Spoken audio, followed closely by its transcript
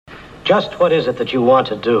Just what is it that you want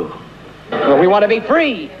to do? Well, we want to be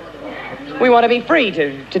free. We want to be free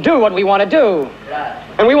to do what we want to do.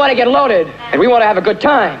 And we want to get loaded. And we want to have a good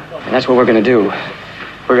time. And that's what we're going to do.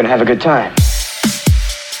 We're going to have a good time.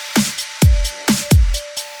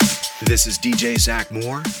 This is DJ Zach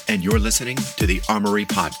Moore, and you're listening to the Armory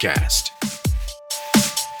Podcast.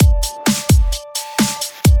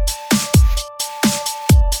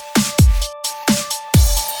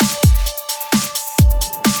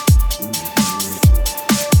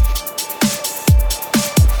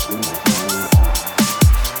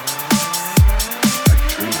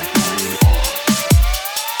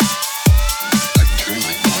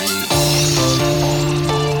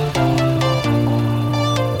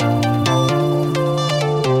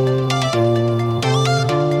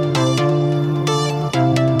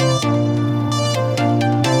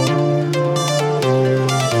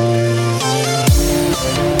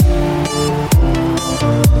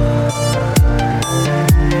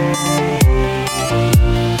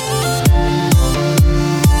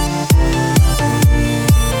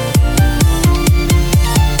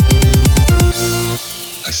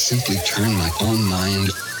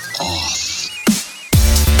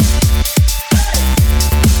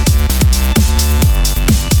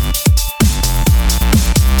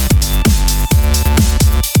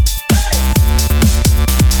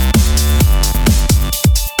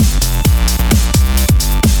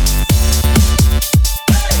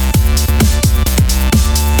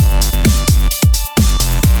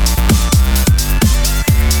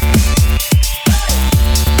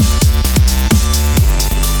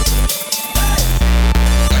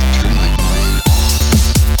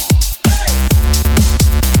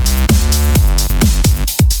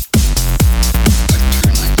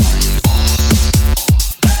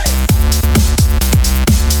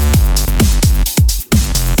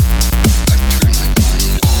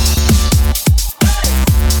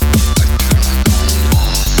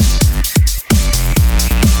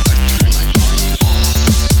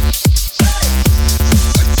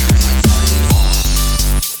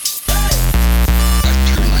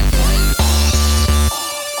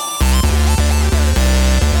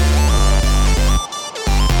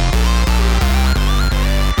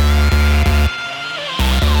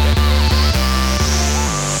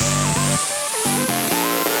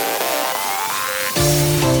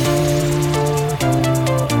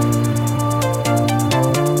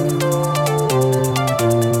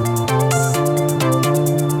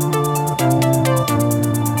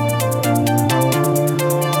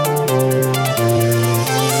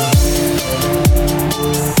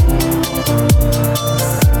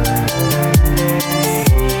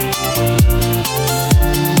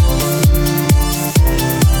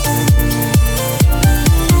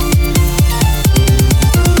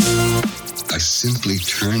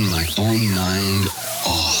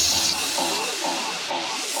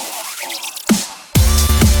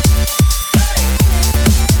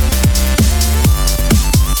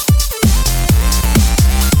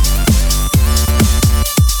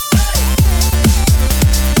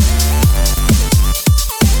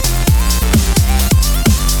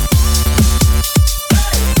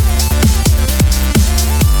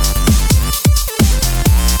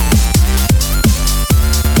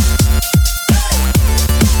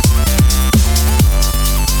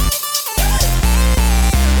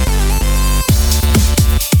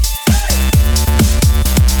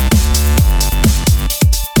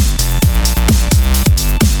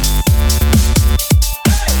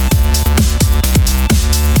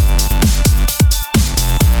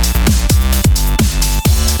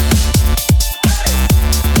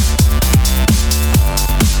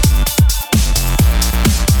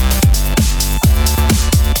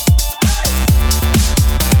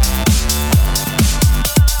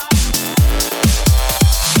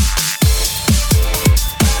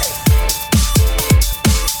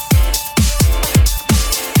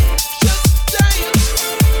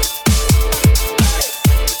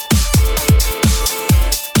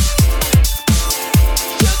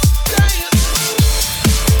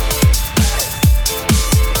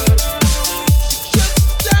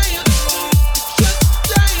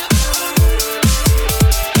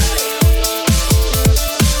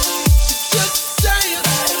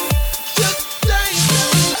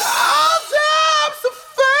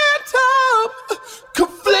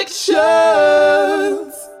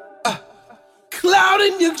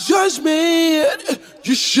 judgment,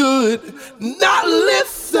 you should not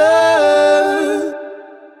listen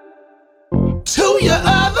to your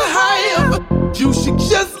other half. You should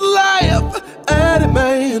just laugh at it,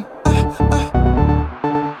 man.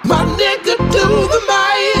 My nigga, do the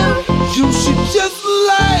man. You should just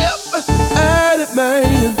laugh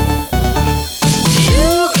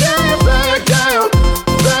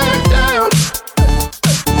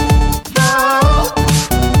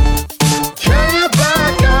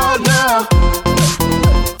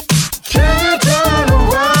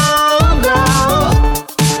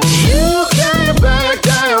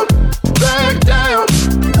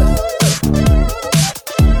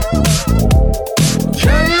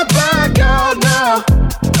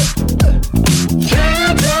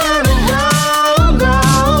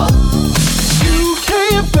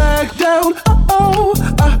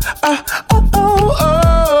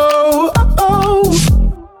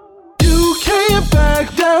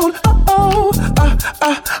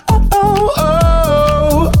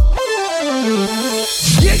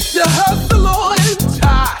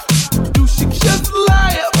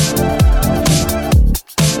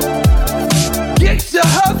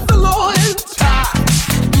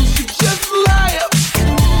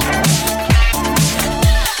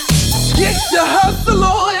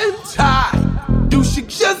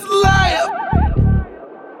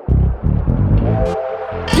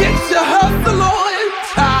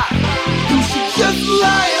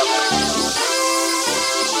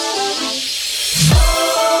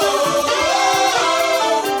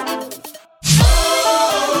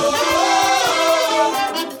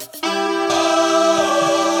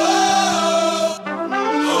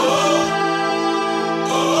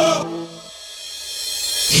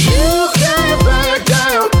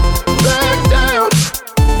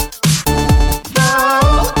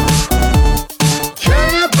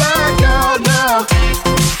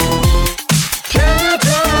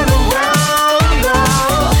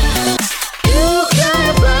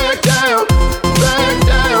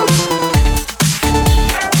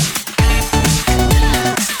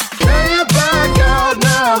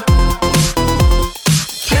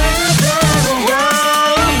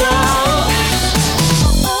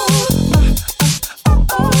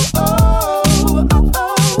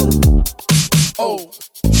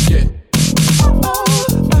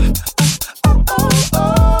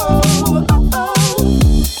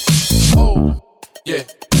yeah.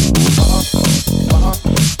 Oh,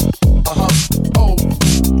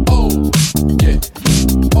 oh, yeah.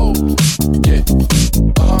 Oh, yeah.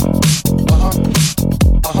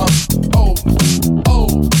 Oh,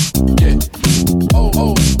 oh, yeah. Oh,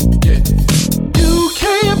 oh, yeah. You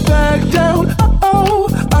can't back down. Oh,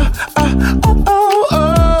 oh,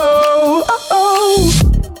 oh, oh.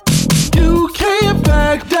 You can't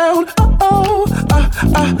back down. Oh, oh,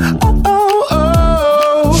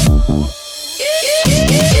 oh.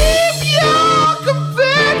 Keep your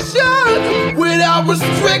conviction without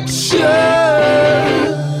restriction.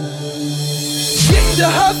 Get your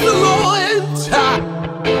hustle on top.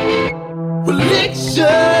 Religion.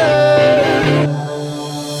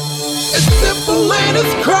 As simple and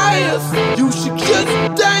as crying, you should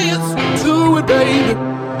just dance to it, baby.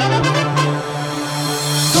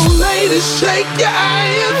 So ladies, shake your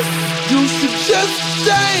ass. You should just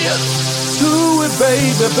dance to it,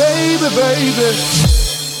 baby, baby, baby.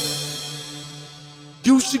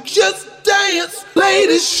 You should just dance.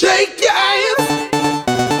 Ladies, shake your ass.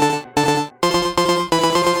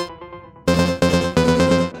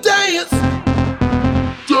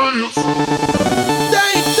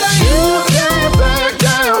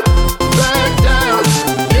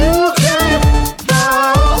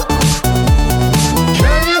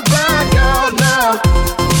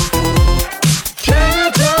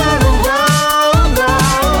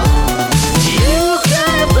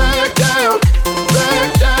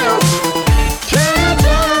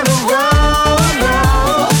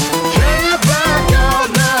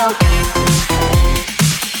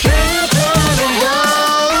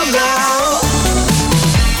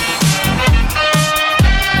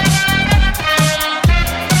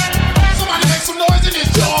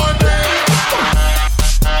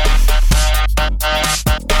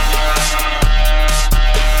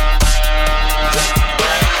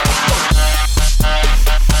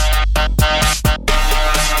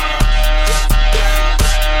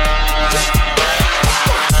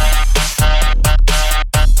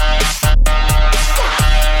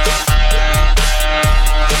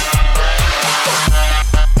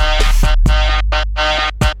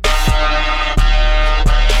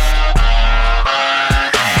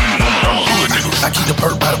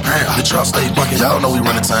 Y'all know we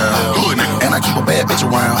run the town. And I keep a bad bitch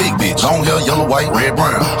around. Big bitch. Long hair, yellow, white, red,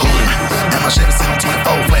 brown. And my Chevy sit on 24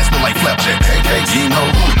 flats, look like flapjack. Hey, you know.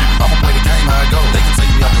 I'ma play the game how it go. They can take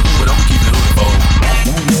me out the hood, I'ma keep it hood for.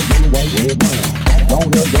 Long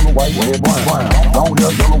hair, yellow, white, red, brown. Long hair,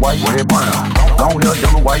 yellow, white, red, brown. Long hair,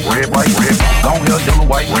 yellow, white, red, white, red. Long hair, yellow,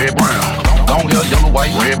 white, red, brown. Long hair, yellow,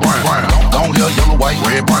 white, red, brown. Long hair, yellow, white,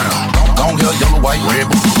 red, brown. Long hair, yellow, white, red,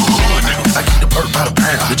 brown. I keep the perk by the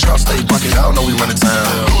pound. The truck stay bucket, y'all know we run the town.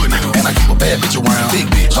 And I keep a bad bitch around. Big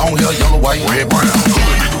bitch, long hair, yellow, white, red, brown.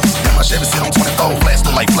 And my Chevy sit on 24 flats,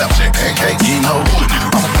 look like flapjack. Hey, you know.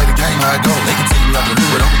 I'ma play the game how it go. They can take me out the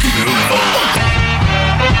hood, I'ma keep it hood for.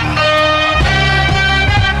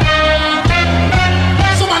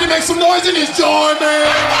 Somebody make some noise in this joint, man.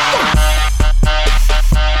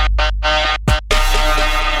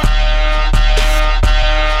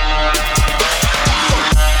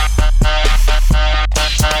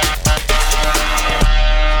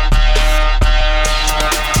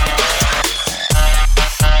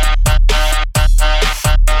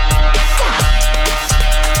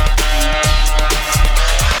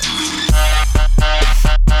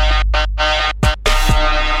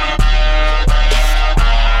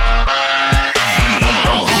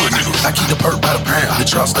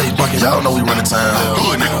 Y'all know we run the town.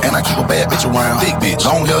 And I keep a bad bitch around. Big bitch,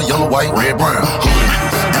 long hair, yellow, white, red, brown.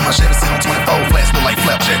 And my Chevy sit on 24 flats, look like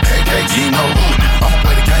flapjack. Hey, you know. I'ma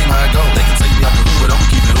play the game how it go. They can take me out the hood, I'ma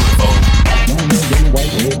keep it hood for.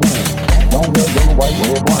 Long hair, yellow, white,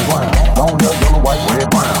 red, brown. Long hair, yellow, white, red, brown. Long hair, yellow, white, red,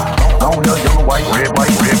 brown. Long hair, yellow, white, red,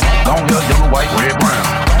 red. Long hair, yellow, white, red, brown.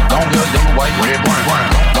 Long hair, yellow, white, red, brown.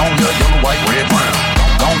 Long hair, yellow, white, red, brown.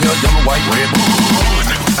 Long hair, yellow, white, red, brown.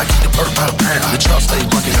 I keep the perk by the pound. The truck stay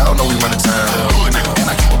bucket, y'all know we run the town. And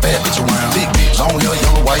I keep a bad bitch around. Big bitch, long hair,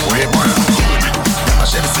 yellow, white, red, brown. And my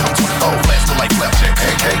Chevy sit on 24 flats, look like flapjack.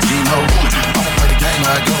 Hey, you know. I'ma play the game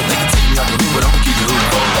how it go. They can take me out the hood, I'ma keep it hood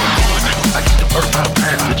for. I keep the perk by the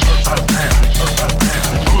pound. The truck by the pound. The truck by the pound.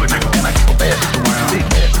 And I keep a bad bitch around. Big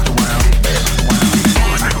bad bitch around. Big bad bitch around.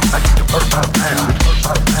 I keep the perk by the pound. The perk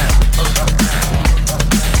by the pound. The perk by the pound.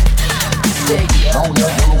 Long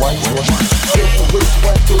hair, yellow, white, red, brown. Which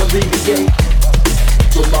one to alleviate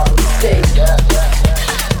to my mistake?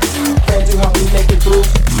 Friends, you help me make it through.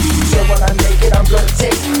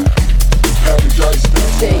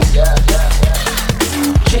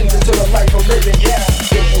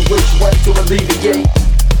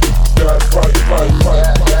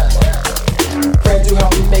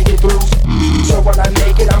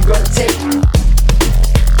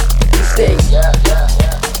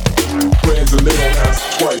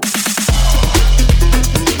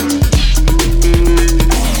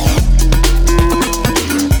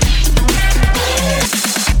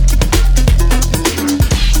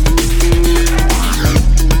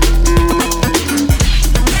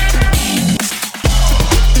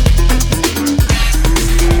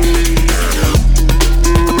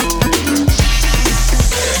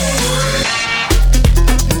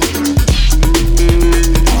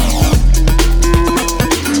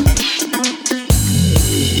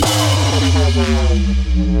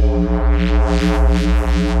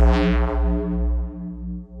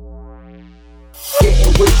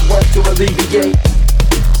 alleviate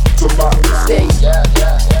to my mistakes.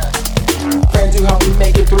 Friends who help me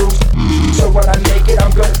make it through. So when I make it,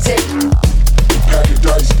 I'm gonna take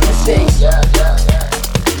mistakes.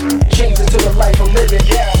 Change into the life I'm living.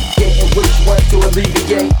 Getting which one to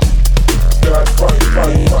alleviate.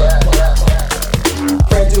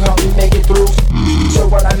 Friends who help me make it through. So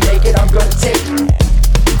when I make it, I'm gonna take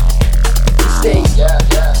mistakes.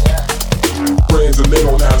 Friends and they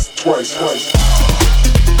don't ask twice.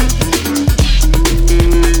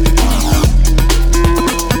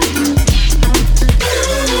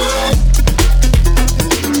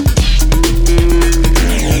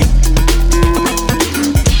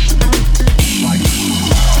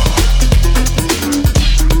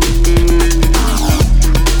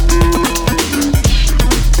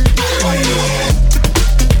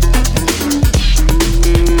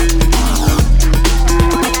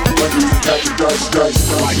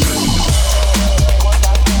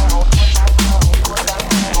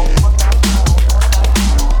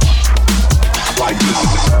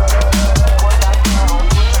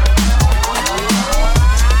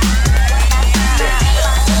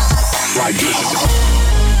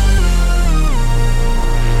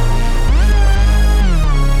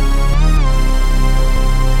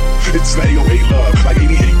 It's the 808 love, like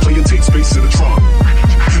 88 playing tape space in the trunk.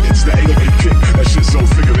 It's the 808 kick, that shit so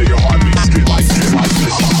figure that your heart beats skid like this.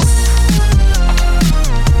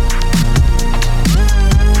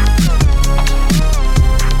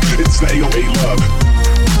 It's the 808 love.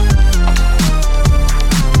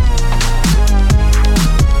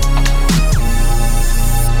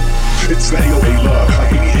 It's the 808 love,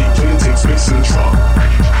 like 88 playing tape space in the trunk.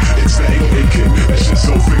 It's the 808 kick, that shit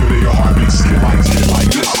so figure that your heart beats skid like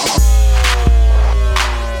this.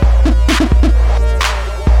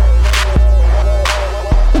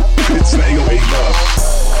 It's the 808 love.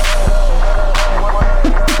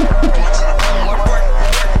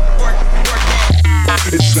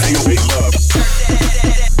 It's the 808 love.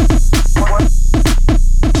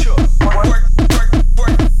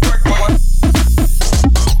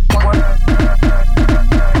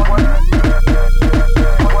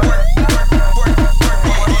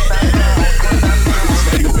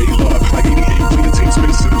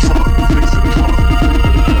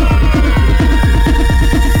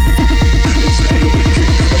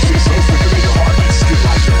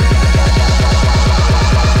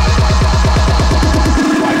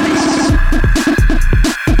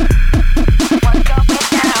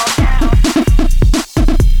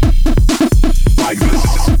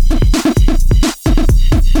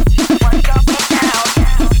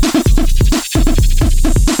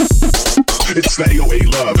 It's the 808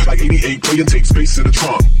 love, like 88 playing tape space in the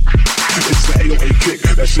trunk. It's the 808 kick,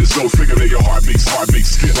 that shit so figure that your heart beats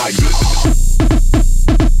skid like this.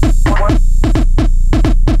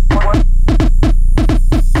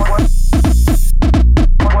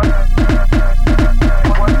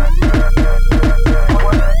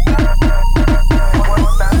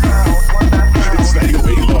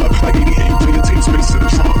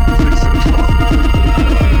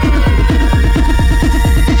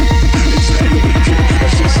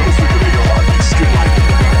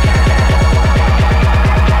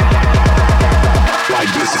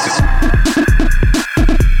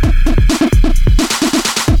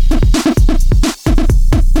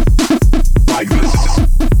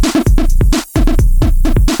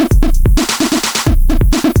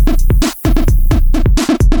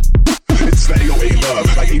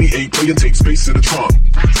 Playing tape space in the trunk.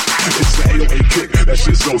 It's the 808 kick, that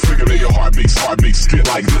shit so figure that your heart beats skid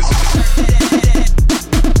like this.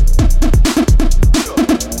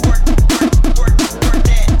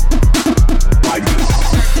 Like this.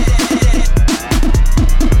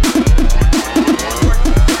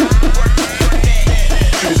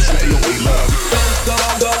 It's the 808 love.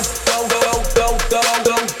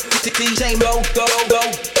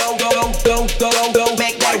 Go,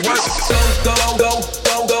 make that work.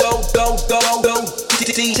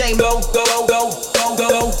 DJ go,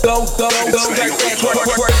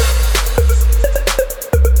 work.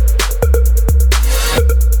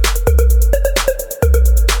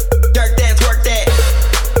 Dirt dance, work that.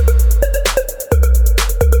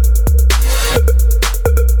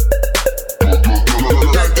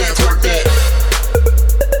 Dirt dance, work that.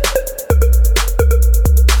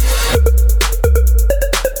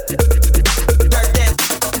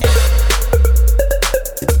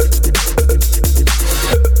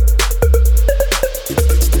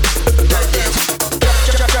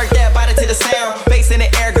 Dirt that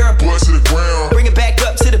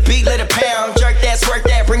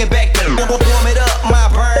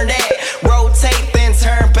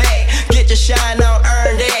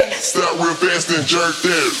and jerk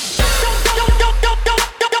that.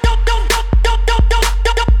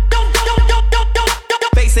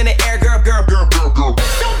 Face in the air, girl.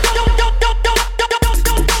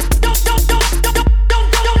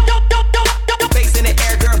 Face in the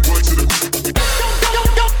air, girl.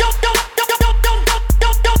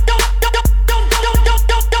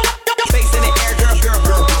 Face in the air, girl.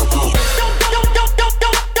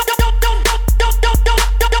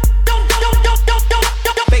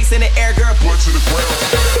 Face in the air, girl. Point to the ground.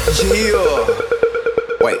 Yeah.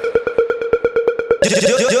 Wait.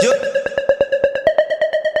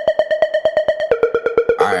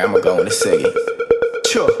 Alright, I'm gonna go in a second.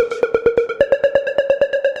 Sure.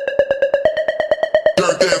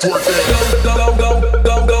 Jerk that, twerk that. Go.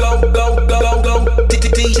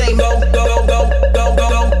 DJ Mo. Go.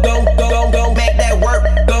 Make that work.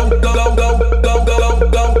 Go.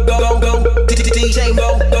 DJ Mo.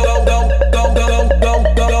 Go.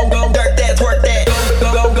 Dirt that, twerk that. Go.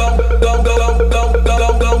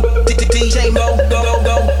 DJ Mo. Go.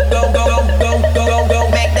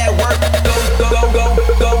 Make that work. Go.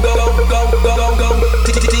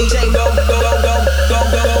 DJ Mo. Go.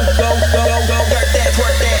 Dirt that,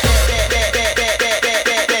 twerk that.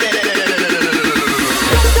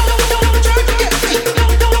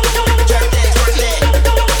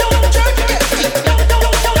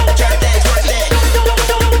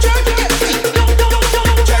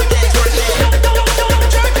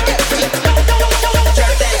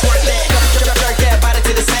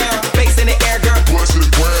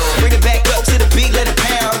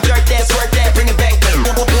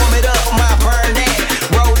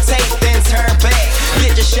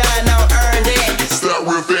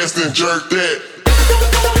 And jerk that.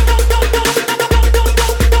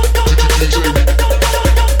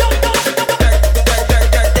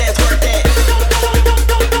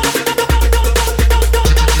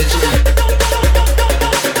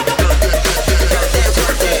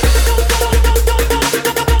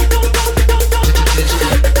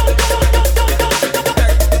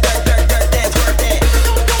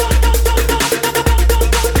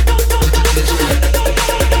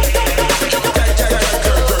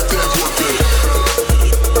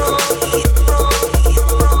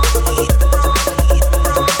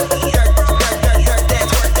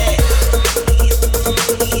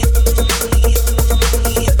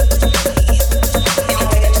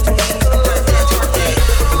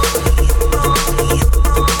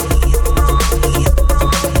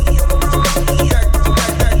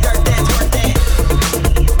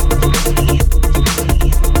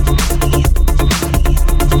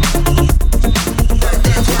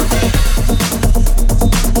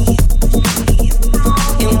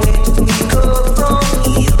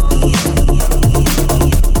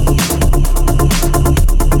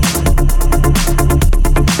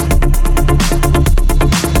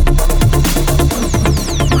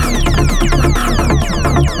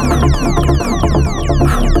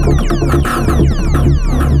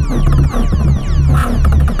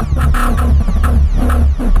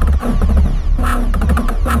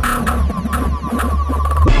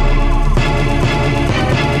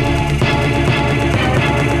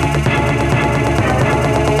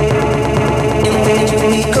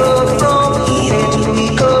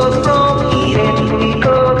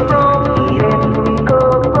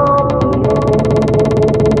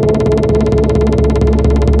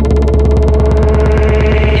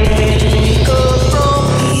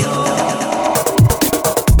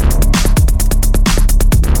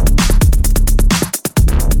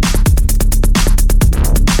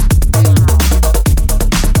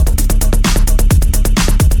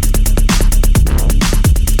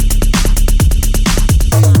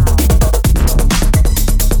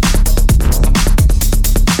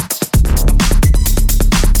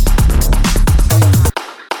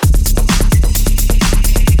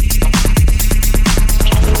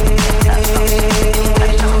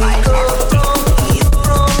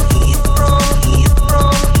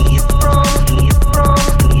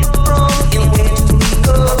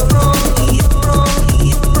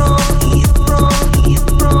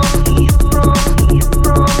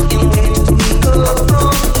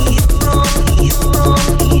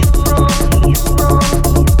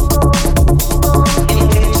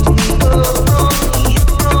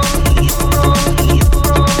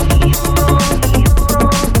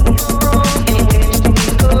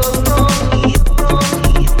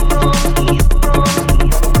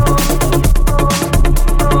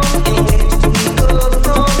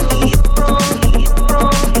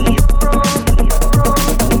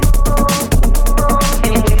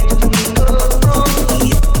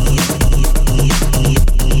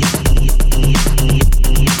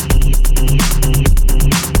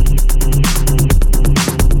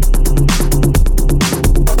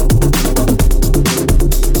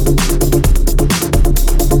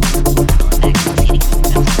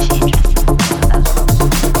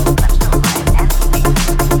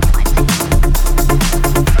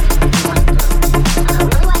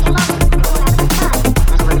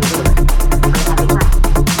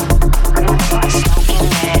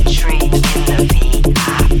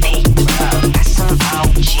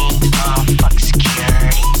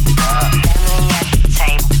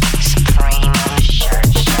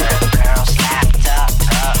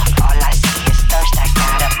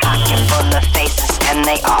 and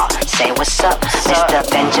they all say what's up. Mr.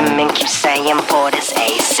 Benjamin keeps saying, pour this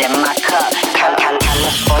ace in my cup.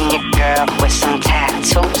 California girl with some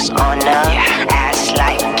tattoos on her. Ass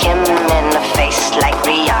like Kim in the face like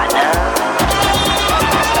Rihanna.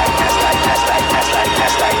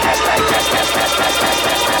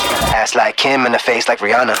 Ass like Kim in the face like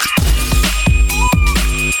Rihanna.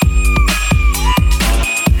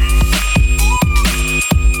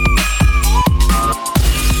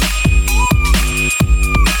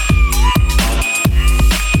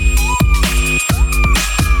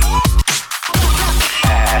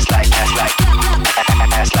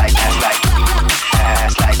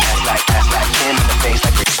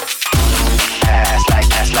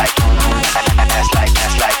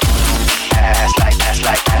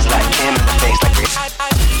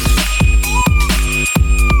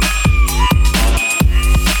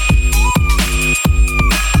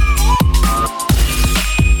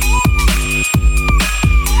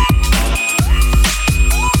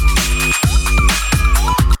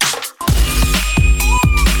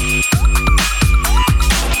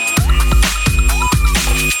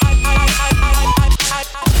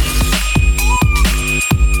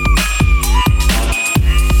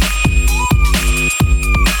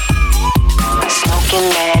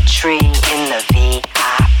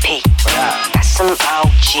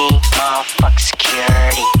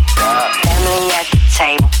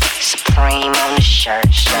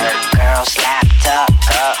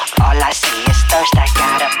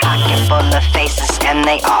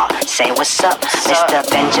 What's up? Mr.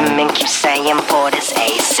 Benjamin keeps saying, pour this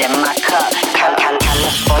ace in my cup.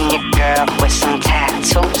 California girl with some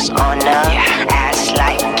tattoos on her. Ass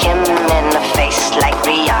like Kim in the face like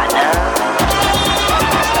Rihanna.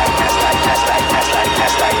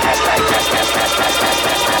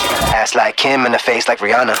 Ass like Kim in the face like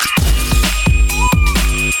Rihanna.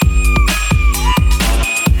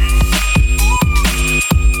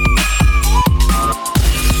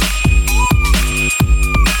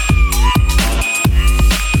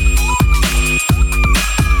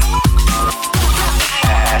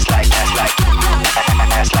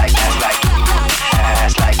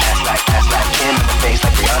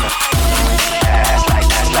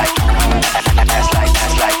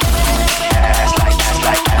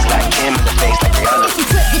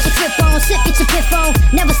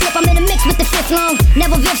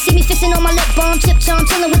 Never Viv see me fixing on my lip balm. Chip charm,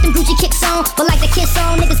 chillin' with them Gucci kicks on. But like the kiss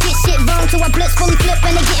on, niggas get shit wrong. So I blitz, fully flip,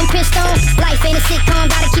 and they getting pissed on. Life ain't a sitcom,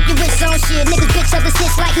 gotta keep your wits on. Shit, niggas bitch up the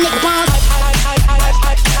snitch like Nick Bonds.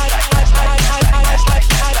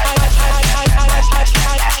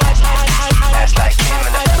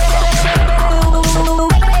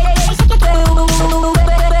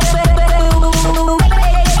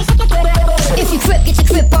 If you trip, get your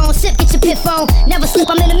trip on. Sip, get your piff on. Never slip,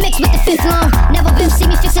 I'm in the mix with the fifth long. Never Viv see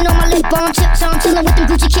me fixing on my lip balm. Chip charm, chillin' with them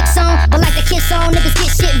Gucci kicks on. But like the kiss on, niggas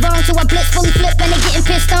get shit wrong. So I blitz, fully flip, and they getting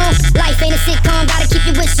pissed on. Life ain't a sitcom, gotta keep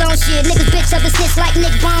your wits on. Shit, niggas bitch up the snitch like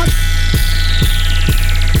Nick Bonds.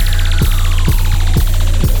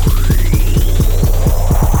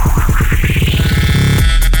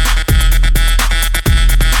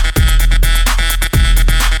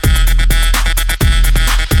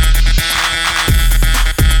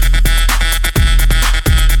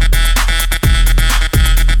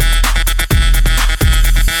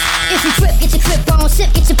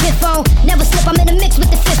 Never slip, I'm in the mix with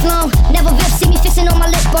the fifth long. Never Viv see me fixing on my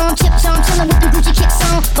lip balm. Chip charm, chillin' with them Gucci kicks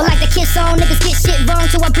on. But like the kiss on, niggas get shit wrong.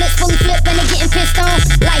 So I blitz, fully flip, and they getting pissed on.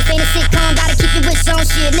 Life ain't a sitcom, gotta keep your wits on.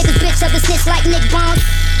 Shit, niggas bitch up the snitch like Nick Bonds.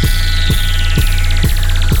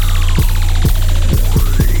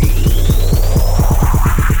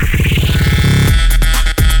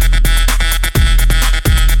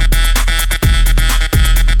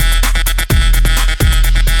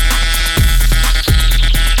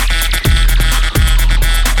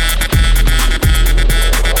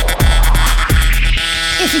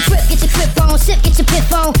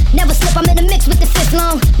 Never slip, I'm in the mix with the fifth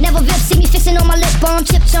long. Never Viv see me fixing on my lip balm.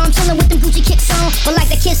 Chip charm, chillin' with them Gucci kicks on. But like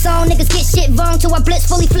the kiss on, niggas get shit wrong. So I blitz,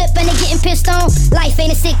 fully flip, and they getting pissed on. Life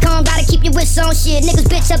ain't a sitcom, gotta keep your wits on. Shit, niggas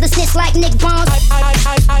bitch up the snitch like Nick Bonds.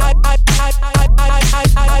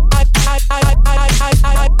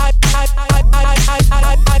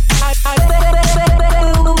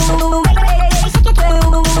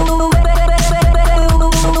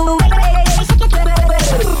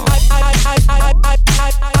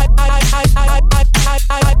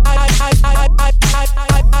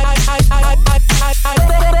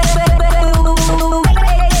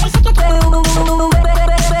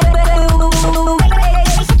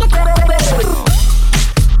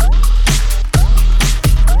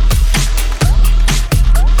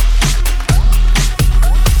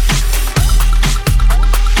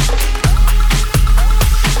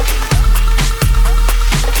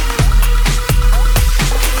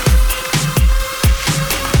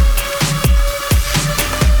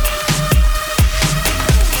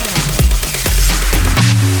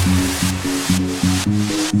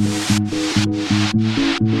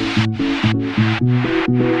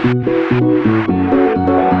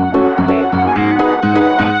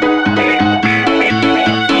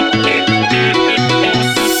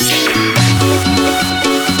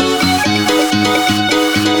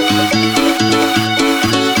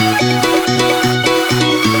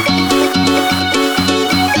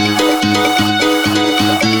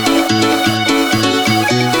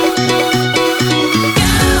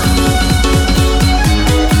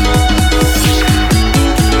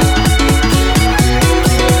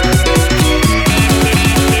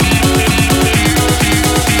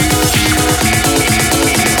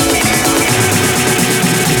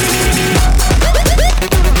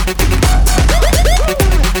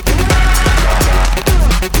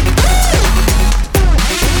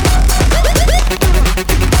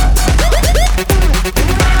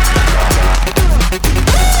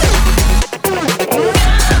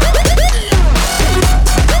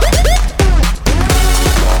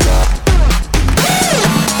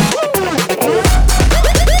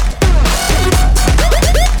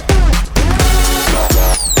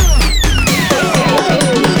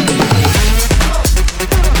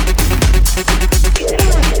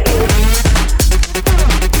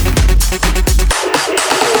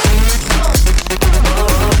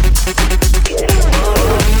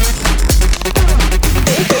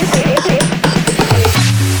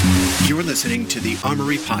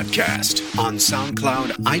 Armory Podcast on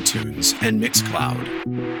SoundCloud, iTunes, and Mixcloud.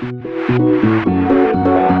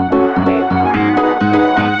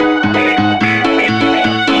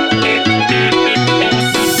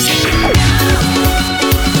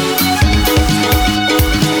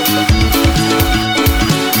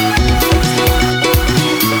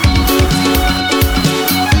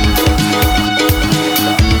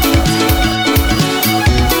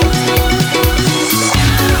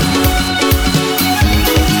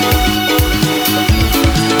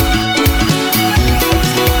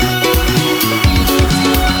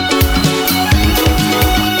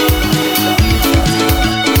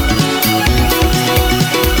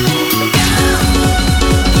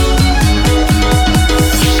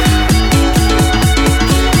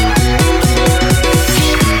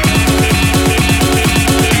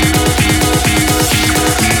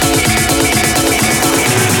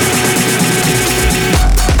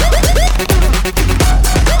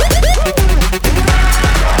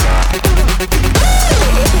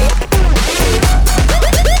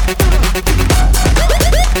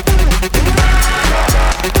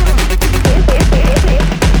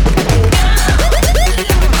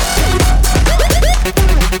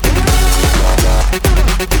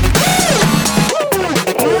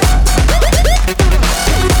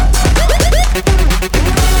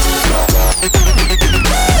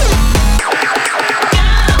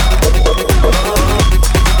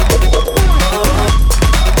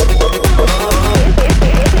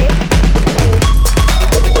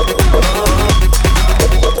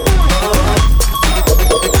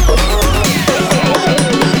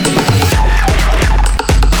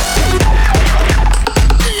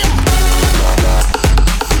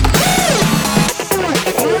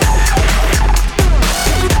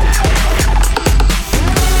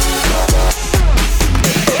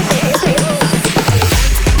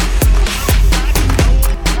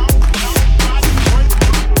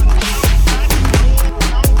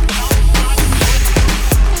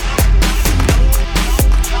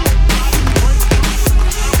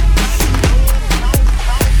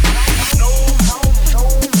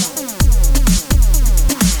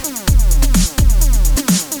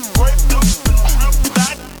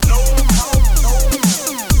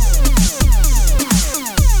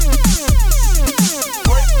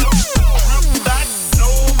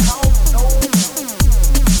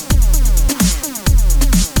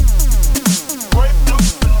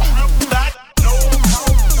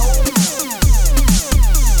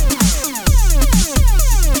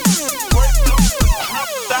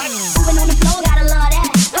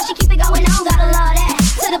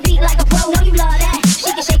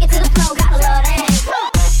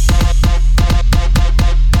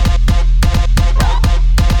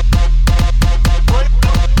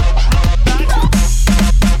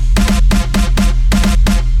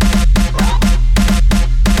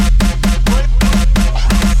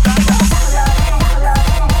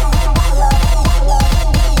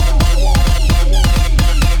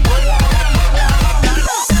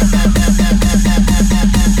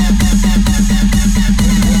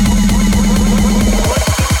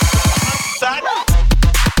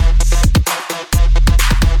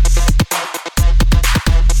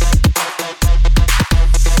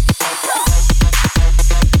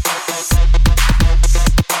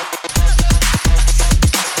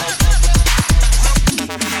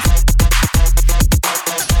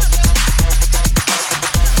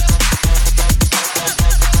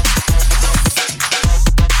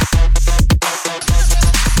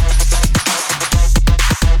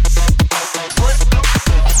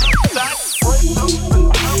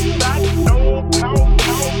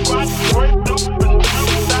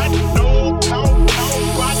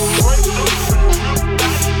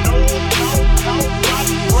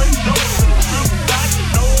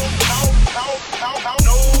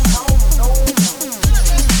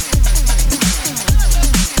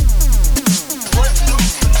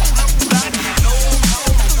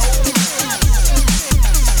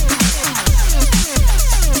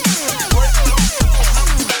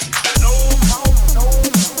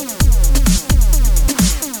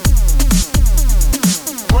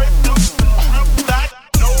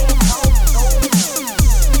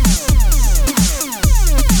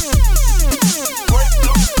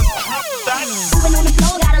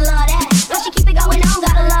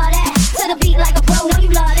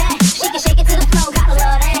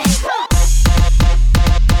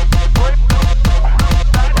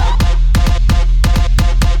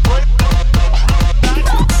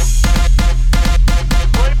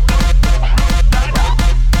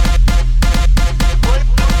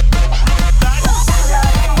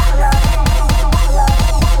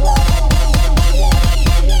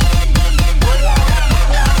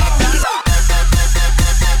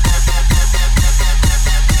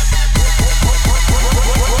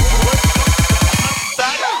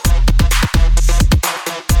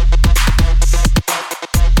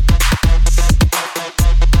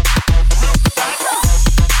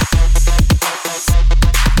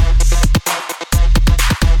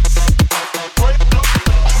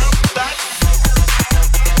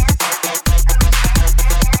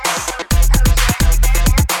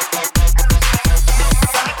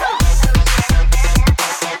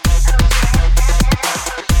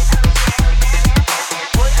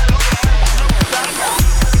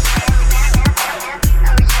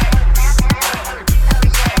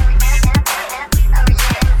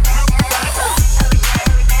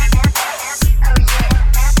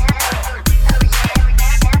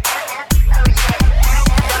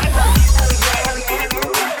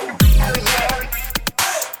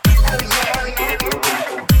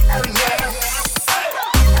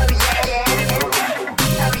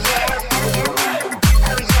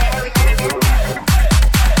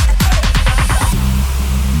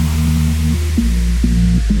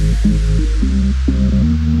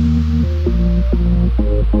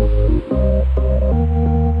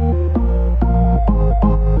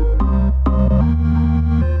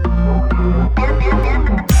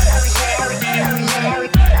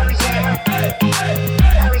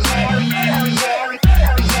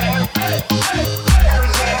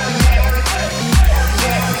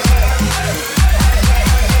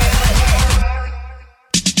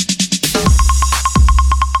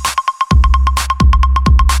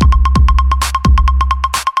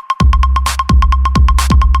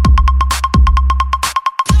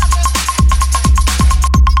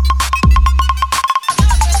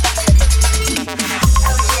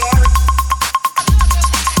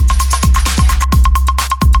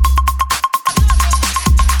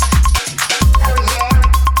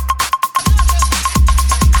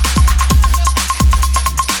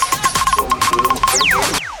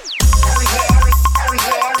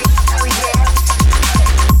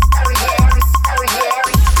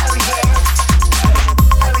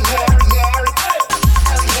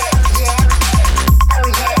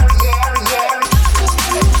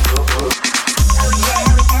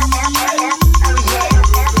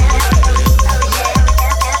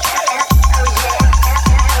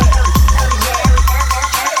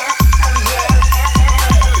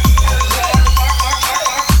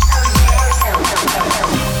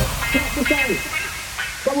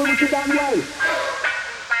 wicked and wild.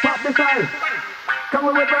 Pop the style. Come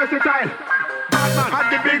on with versatile. Batman had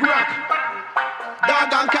the big rock.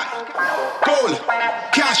 Dog and cat. Gold.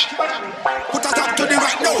 Cash. Put a top to the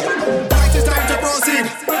right now. Right, it's time to proceed.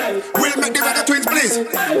 We'll make the Ragga Twins please.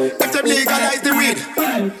 If them legalize the weed.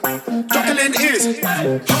 Juggling is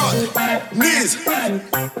hard. Knees.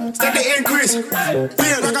 Steady increase.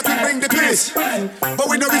 Feel Ragga Twins bring the peace. But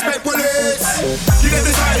we don't respect police. Give them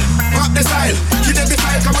the style. Pop the style. Give them the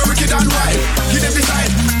style. Come on wicked and wild. Give them the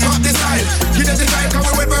style. Pop the style. Give them the style. Come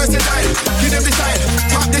on with versatile. Give them the style.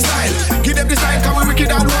 Pop the style. Give them the style. Come on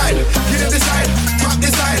wicked and wild. Give them the style. Pop the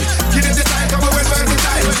style. Give them the style. Come on with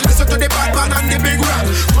versatile. Listen to the Batman and the big rock.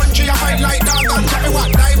 Country I fight like dog and carry what?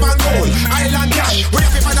 Diamond gold. Island cash. We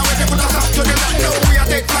have to find a way to put us up to the rock. Now we are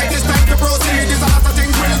take flight. It's time to proceed. There's a lot of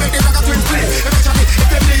things we'll make the Ragga Twins play. Eventually, if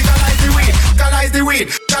they legalize the weed. Legalize the weed.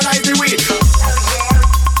 Legalize the weed.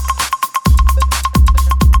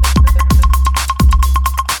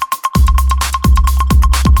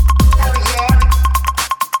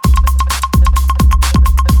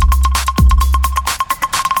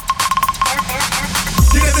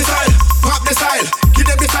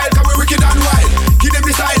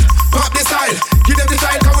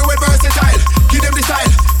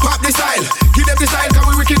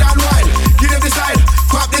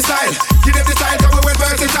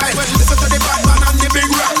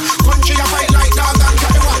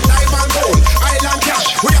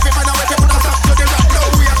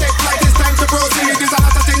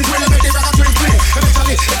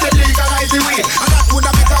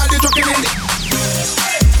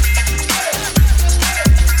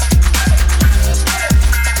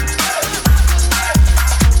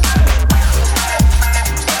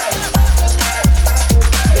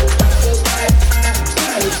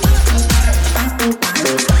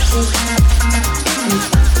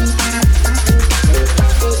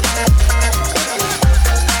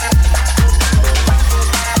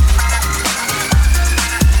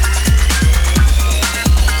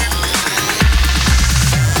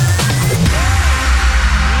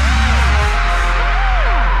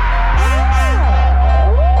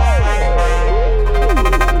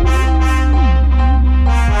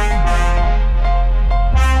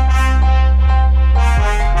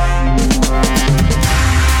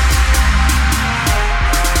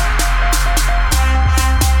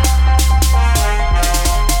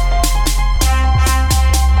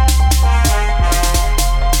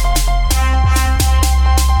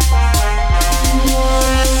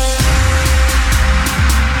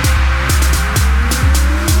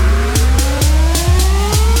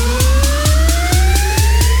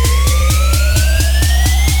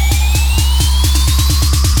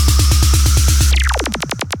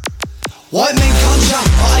 White men can't jump,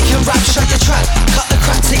 but I can rap, shut your trap. Cut the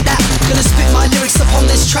crap, take that. Gonna spit my lyrics upon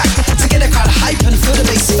this track to get the crowd hype and feel the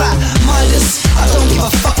bass fat. Mindless, I don't give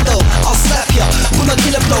a fuck though. I'll slap ya with my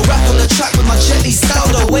killer blow. Rap on the track with my jetty style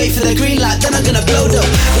though. Wait for the green light, then I'm gonna blow though.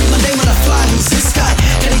 Read my name on the fly, who's this guy?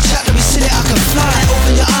 Can he chat to me silly? I can fly.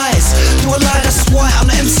 Open your eyes, do a lie, that's why I'm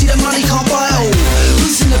the MC that money can't buy. Oh,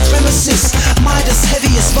 who's in the premises? Midas,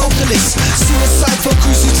 heaviest vocalist. Suicide for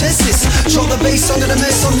crews who test this. Drop the bass, I'm gonna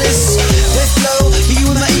mess on this. Death blow, hit you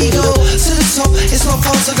with my ego. To the top, it's not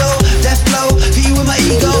far to go. Death blow, hit you with my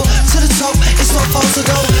ego. To the top, it's not far to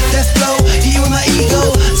go. Death blow, hit you with my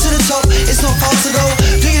ego. To the top, it's not far to go.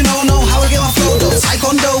 Do you know how I get my flow though?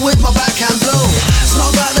 Taekwondo with my backhand blow. It's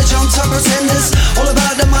not about the jump top pretenders, all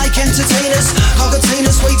about the mic entertainers. Can't contain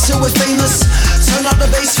us, wait till we're famous. Turn up the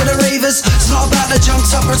bass for the ravers. It's not about the jump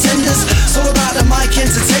top pretenders, it's all about the mic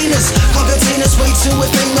entertainers. Can't contain us, wait till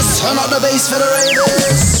we're famous. Turn up the bass for the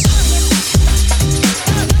ravers.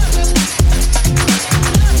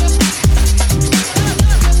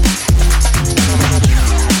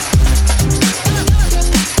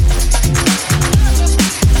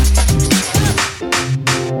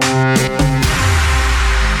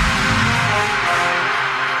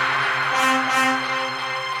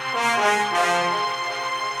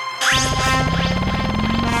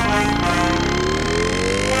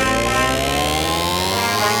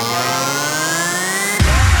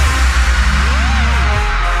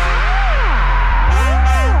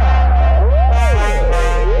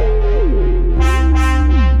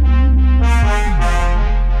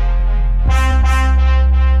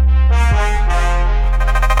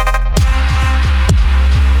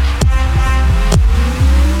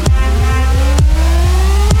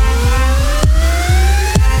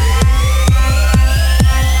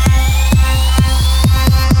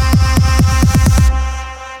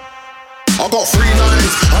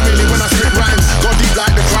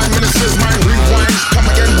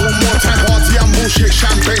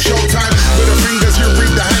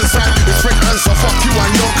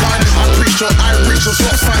 to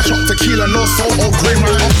stop sign, shot tequila, no soul or green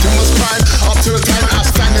wine. Optimus Prime, up to the time,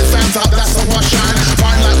 outstanding, stands out, that's how I shine.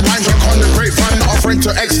 Fine like wine, drunk on the grapevine, offering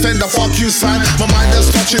to extend the fuck you sign. My mind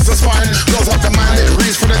just touches the spine, blows up the mind, it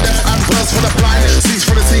reads for the deaf and bursts for the blind. Seeks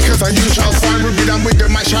for the seekers and you shall find. We'll be done with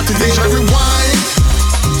them, my shout to DJ rewind.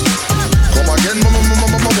 Come again,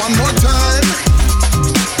 one more time.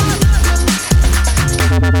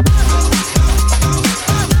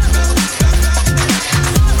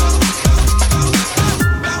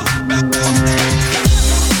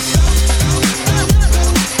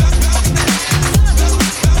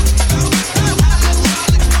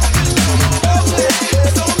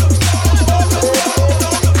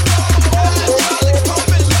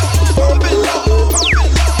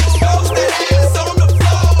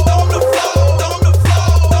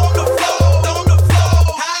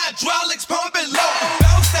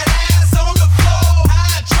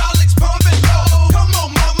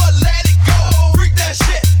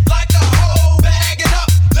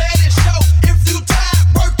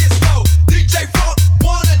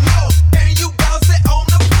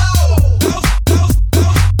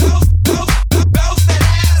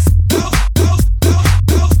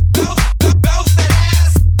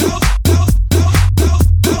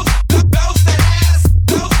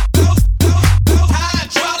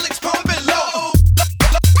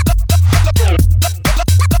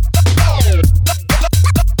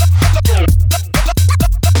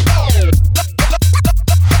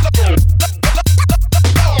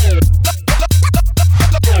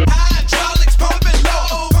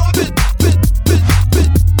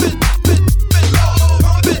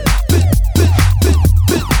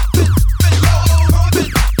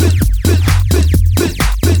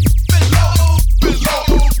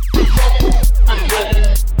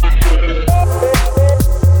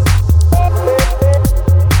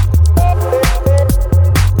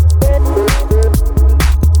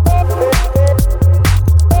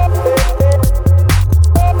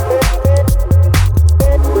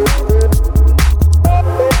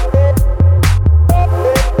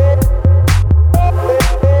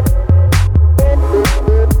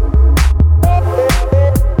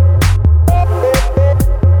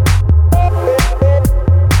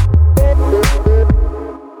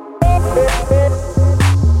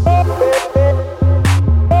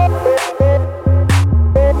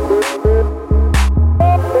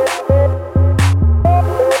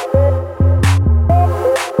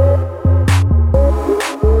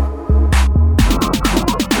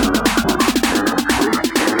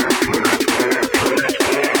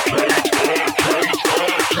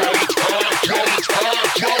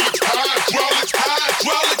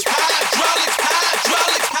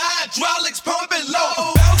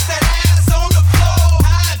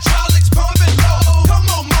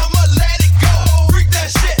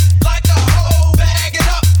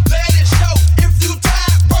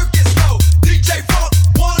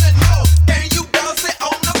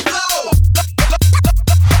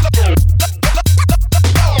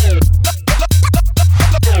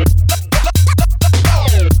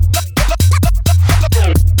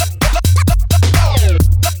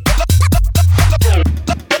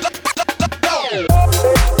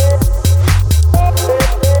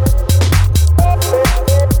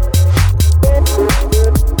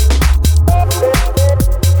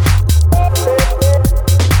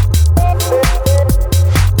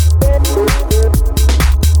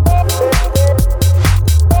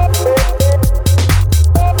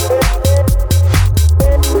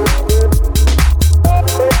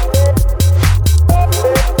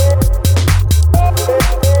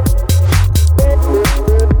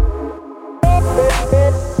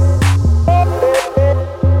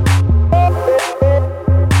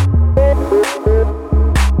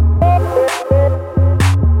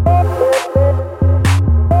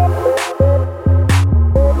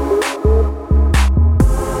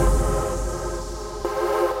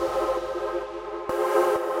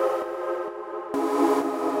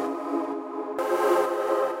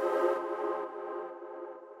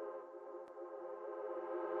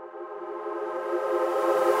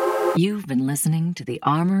 You've been listening to the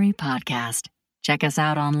Armory Podcast. Check us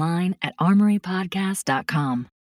out online at armorypodcast.com.